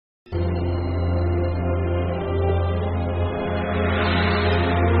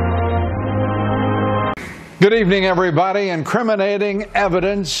Good evening, everybody. Incriminating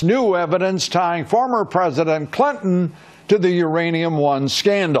evidence, new evidence tying former President Clinton to the Uranium One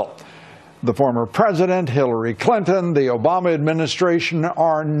scandal. The former president, Hillary Clinton, the Obama administration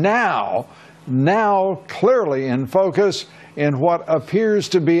are now clearly in focus in what appears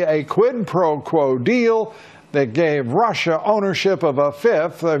to be a quid pro quo deal that gave Russia ownership of a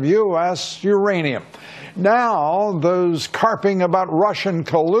fifth of U.S. uranium. Now, those carping about Russian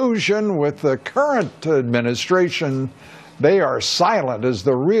collusion with the current administration, they are silent, as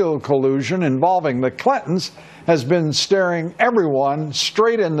the real collusion involving the Clintons has been staring everyone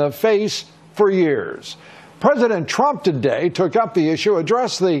straight in the face for years. President Trump today took up the issue,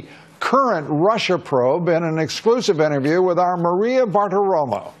 addressed the current Russia probe in an exclusive interview with our Maria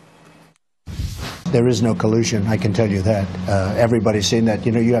Bartiromo. There is no collusion, I can tell you that. Everybody's seen that.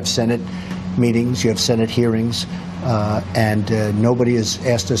 You know, you have Senate meetings, you have Senate hearings, and nobody has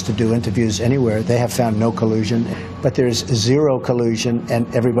asked us to do interviews anywhere. They have found no collusion, but there's zero collusion,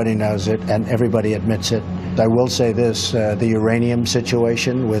 and everybody knows it, and everybody admits it. I will say this, the uranium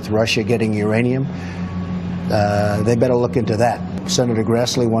situation with Russia getting uranium, they better look into that. Senator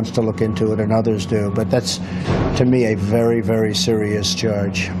Grassley wants to look into it, and others do, but that's, to me, a very, very serious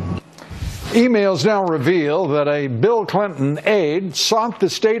charge. Emails now reveal that a Bill Clinton aide sought the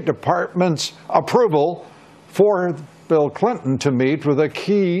State Department's approval for Bill Clinton to meet with a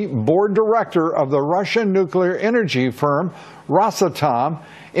key board director of the Russian nuclear energy firm Rosatom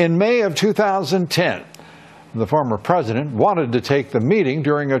in May of 2010. The former president wanted to take the meeting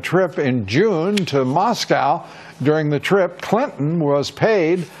during a trip in June to Moscow. During the trip, Clinton was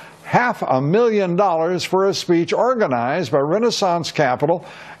paid $500,000 for a speech organized by Renaissance Capital,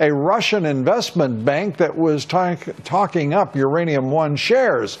 a Russian investment bank that was talking up Uranium One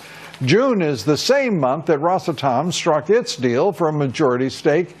shares. June is the same month that Rosatom struck its deal for a majority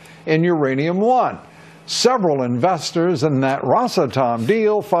stake in Uranium One. Several investors in that Rosatom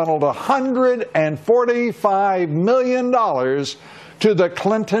deal funneled $145 million to the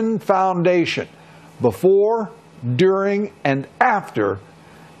Clinton Foundation before, during, and after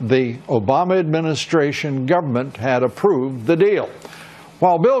the Obama administration government had approved the deal.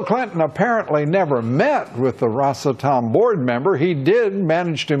 While Bill Clinton apparently never met with the Rosatom board member, he did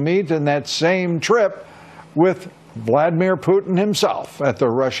manage to meet in that same trip with Vladimir Putin himself at the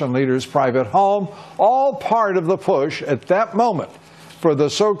Russian leader's private home, all part of the push at that moment for the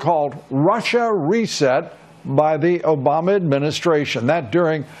so-called Russia reset by the Obama administration. That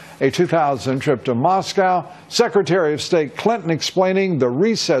during a 2000 trip to Moscow, Secretary of State Clinton explaining the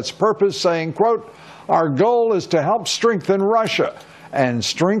reset's purpose, saying, quote, "Our goal is to help strengthen Russia," and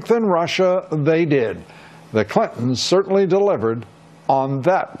strengthen Russia they did. The Clintons certainly delivered on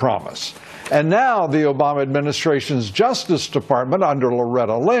that promise. And now the Obama administration's Justice Department under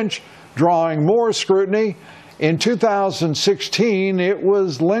Loretta Lynch drawing more scrutiny. In 2016, it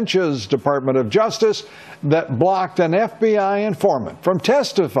was Lynch's Department of Justice that blocked an FBI informant from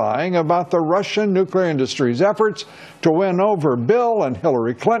testifying about the Russian nuclear industry's efforts to win over Bill and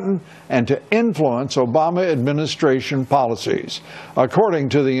Hillary Clinton and to influence Obama administration policies. According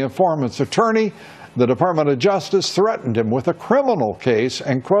to the informant's attorney, the Department of Justice threatened him with a criminal case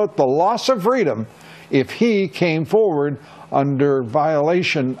and, quote, the loss of freedom if he came forward under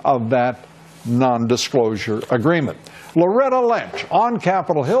violation of that non-disclosure agreement. Loretta Lynch on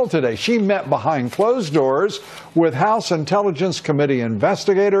Capitol Hill today. She met behind closed doors with House Intelligence Committee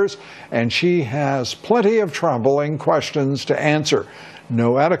investigators, and she has plenty of troubling questions to answer.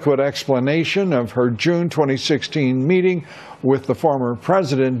 No adequate explanation of her June 2016 meeting with the former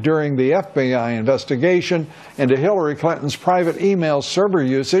president during the FBI investigation into Hillary Clinton's private email server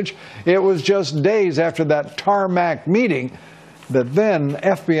usage. It was just days after that tarmac meeting that then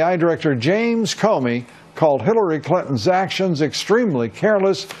FBI Director James Comey called Hillary Clinton's actions extremely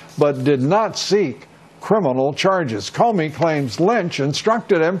careless, but did not seek criminal charges. Comey claims Lynch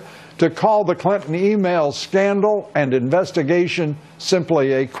instructed him to call the Clinton email scandal and investigation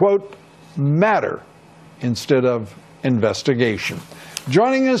simply a, quote, matter instead of investigation.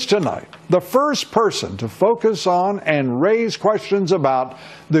 Joining us tonight, the first person to focus on and raise questions about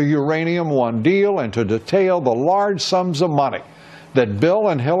the Uranium One deal and to detail the large sums of money that Bill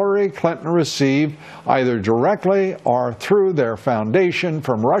and Hillary Clinton received either directly or through their foundation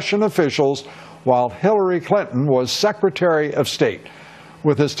from Russian officials while Hillary Clinton was Secretary of State.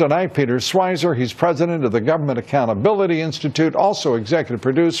 With us tonight, Peter Schweizer. He's president of the Government Accountability Institute, also executive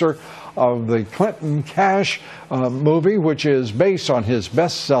producer of the Clinton Cash movie, which is based on his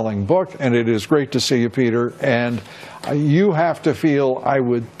best-selling book. And it is great to see you, Peter. And you have to feel, I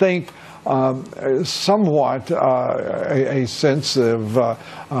would think, somewhat a sense of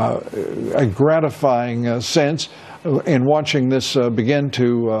a gratifying sense in watching this begin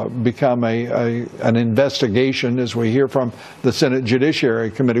to become an investigation, as we hear from the Senate Judiciary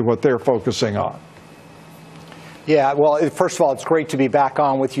Committee, what they're focusing on. Yeah, well, first of all, it's great to be back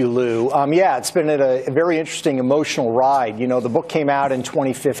on with you, Lou. Yeah, it's been a very interesting emotional ride. You know, the book came out in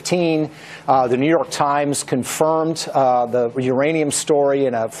 2015. The New York Times confirmed the uranium story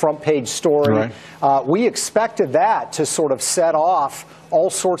in a front-page story. Right. We expected that to sort of set off all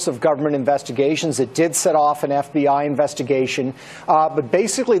sorts of government investigations. It did set off an FBI investigation, but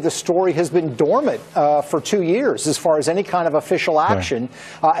basically the story has been dormant for 2 years as far as any kind of official action.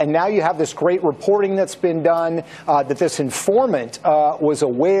 Right. And now you have this great reporting that's been done, that this informant was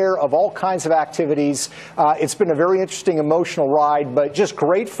aware of all kinds of activities. It's been a very interesting emotional ride, but just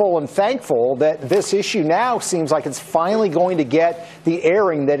grateful and thankful that this issue now seems like it's finally going to get the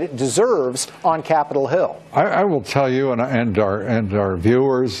airing that it deserves on Capitol Hill. I will tell you, and our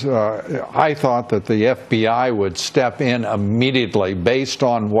viewers, I thought that the FBI would step in immediately based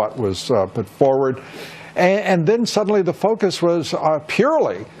on what was put forward. And then suddenly the focus was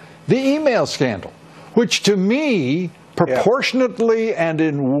purely the email scandal, which to me, proportionately and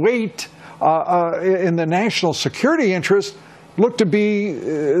in weight in the national security interest, looked to be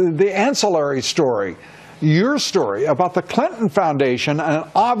the ancillary story. Your story about the Clinton Foundation, an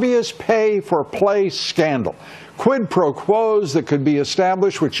obvious pay-for-play scandal. Quid pro quos that could be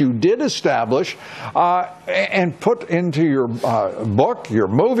established, which you did establish, and put into your book, your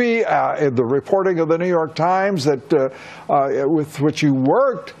movie, the reporting of the New York Times that with which you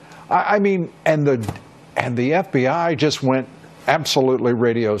worked. I mean, and the FBI just went absolutely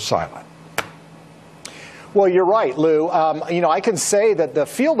radio silent. Well, you're right, Lou. You know, I can say that the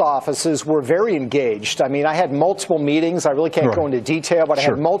field offices were very engaged. I mean, I had multiple meetings. I really can't go into detail, but I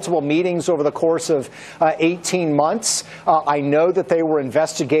had multiple meetings over the course of 18 months. I know that they were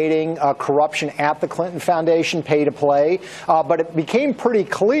investigating corruption at the Clinton Foundation, pay to play. But it became pretty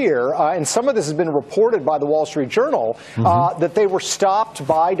clear, and some of this has been reported by the Wall Street Journal, that they were stopped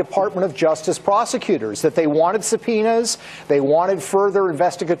by Department of Justice prosecutors, that they wanted subpoenas, they wanted further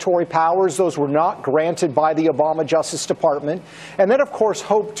investigatory powers. Those were not granted by the Obama Justice Department. And then, of course,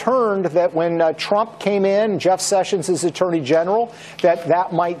 hope turned that when Trump came in, Jeff Sessions as Attorney General,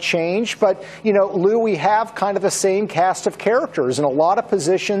 that might change. But, you know, Lou, we have kind of the same cast of characters in a lot of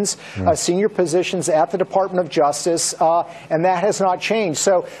positions, senior positions at the Department of Justice, and that has not changed.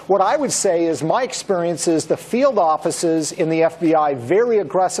 So what I would say is my experience is the field offices in the FBI very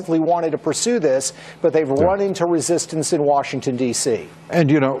aggressively wanted to pursue this, but they've run into resistance in Washington, D.C. And,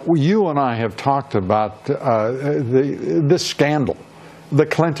 you know, you and I have talked about this scandal, the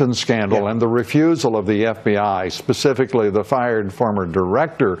Clinton scandal, and the refusal of the FBI, specifically the fired former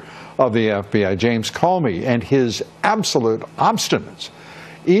director of the FBI, James Comey, and his absolute obstinance,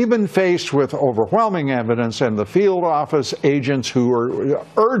 even faced with overwhelming evidence and the field office agents who were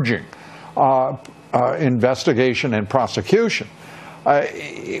urging investigation and prosecution.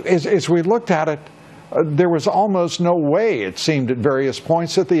 As we looked at it, there was almost no way, it seemed at various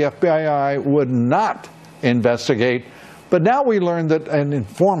points, that the FBI would not investigate. But now we learned that an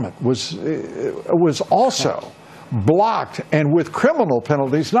informant was also blocked, and with criminal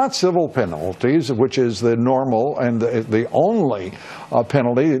penalties, not civil penalties, which is the normal and the only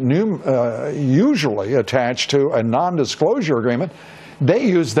penalty usually attached to a non-disclosure agreement. They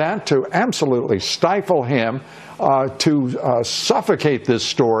used that to absolutely stifle him, to suffocate this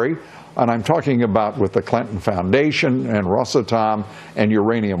story. And I'm talking about with the Clinton Foundation and Rosatom and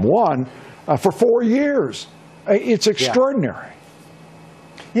Uranium One for 4 years. It's extraordinary.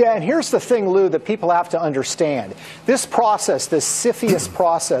 Yeah, and here's the thing, Lou, that people have to understand. This process, this CFIUS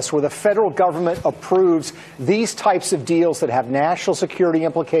process, where the federal government approves these types of deals that have national security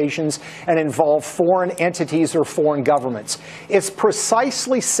implications and involve foreign entities or foreign governments, it's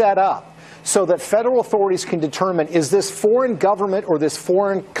precisely set up so that federal authorities can determine, is this foreign government or this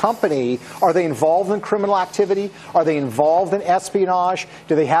foreign company, are they involved in criminal activity? Are they involved in espionage?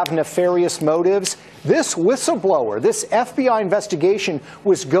 Do they have nefarious motives? This whistleblower, this FBI investigation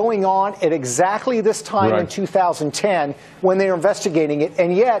was going on at exactly this time in 2010 when they were investigating it,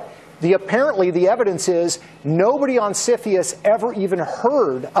 and yet Apparently, the evidence is nobody on CFIUS ever even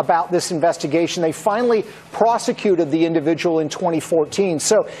heard about this investigation. They finally prosecuted the individual in 2014.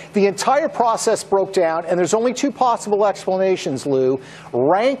 So the entire process broke down, and there's only two possible explanations, Lou.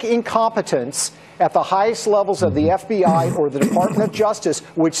 Rank incompetence at the highest levels of the FBI or the Department of Justice,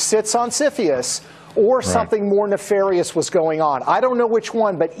 which sits on CFIUS, or something more nefarious was going on. I don't know which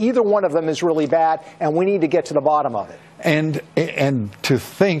one, but either one of them is really bad, and we need to get to the bottom of it. And to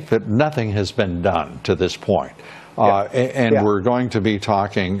think that nothing has been done to this point. We're going to be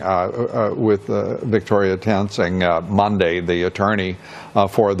talking with Victoria Tensing Monday, the attorney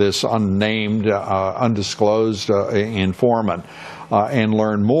for this unnamed, undisclosed informant, and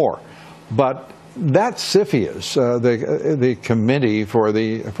learn more. But that CFIUS, the Committee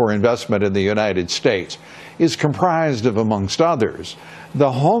for Investment in the United States, is comprised of, amongst others,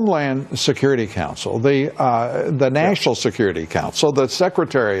 the Homeland Security Council, the National Security Council, the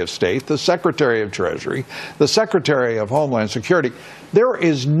Secretary of State, the Secretary of Treasury, the Secretary of Homeland Security. There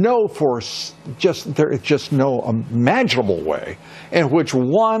is no no imaginable way in which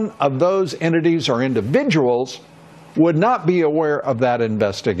one of those entities or individuals would not be aware of that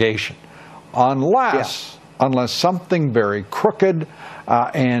investigation, unless something very crooked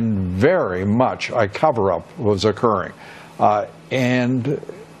and very much a cover-up was occurring. And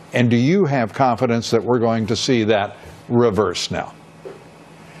do you have confidence that we're going to see that reverse now?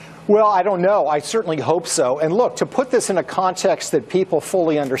 Well, I don't know. I certainly hope so. And look, to put this in a context that people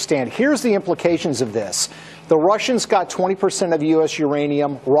fully understand, here's the implications of this. The Russians got 20% of U.S.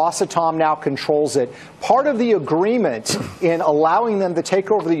 uranium. Rosatom now controls it. Part of the agreement in allowing them to take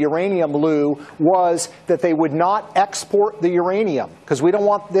over the uranium, Lou, was that they would not export the uranium, because we don't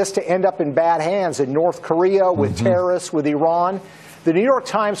want this to end up in bad hands in North Korea, with terrorists, with Iran. The New York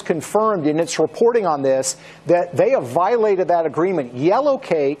Times confirmed in its reporting on this that they have violated that agreement.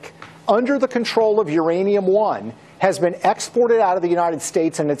 Yellowcake, under the control of Uranium One, has been exported out of the United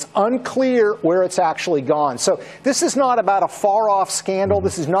States, and it's unclear where it's actually gone. So this is not about a far-off scandal.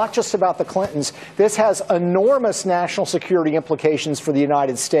 This is not just about the Clintons. This has enormous national security implications for the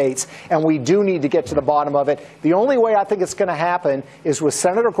United States, and we do need to get to the bottom of it. The only way I think it's going to happen is with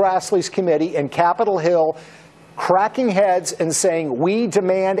Senator Grassley's committee and Capitol Hill cracking heads and saying, we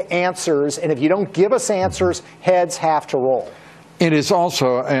demand answers, and if you don't give us answers, heads have to roll. It is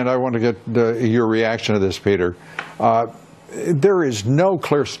also, and I want to get your reaction to this, Peter, there is no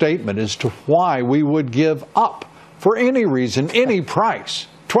clear statement as to why we would give up, for any reason, any price,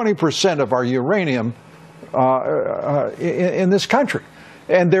 20% of our uranium in this country.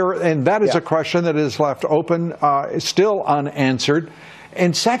 And that is a question that is left open, still unanswered.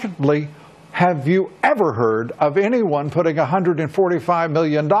 And secondly, have you ever heard of anyone putting $145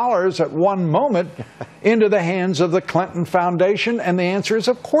 million at one moment into the hands of the Clinton Foundation? And the answer is,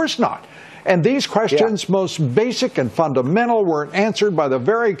 of course not. And these questions, most basic and fundamental, weren't answered by the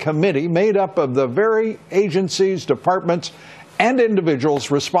very committee made up of the very agencies, departments, and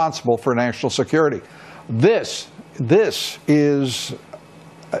individuals responsible for national security. This is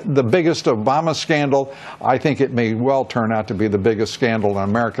the biggest Obama scandal. I think it may well turn out to be the biggest scandal in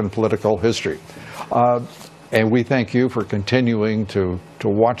American political history. And we thank you for continuing to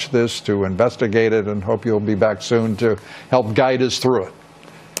watch this, to investigate it, and hope you'll be back soon to help guide us through it.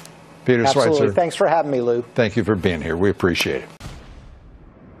 Peter Schweitzer. Absolutely. Thanks for having me, Lou. Thank you for being here. We appreciate it.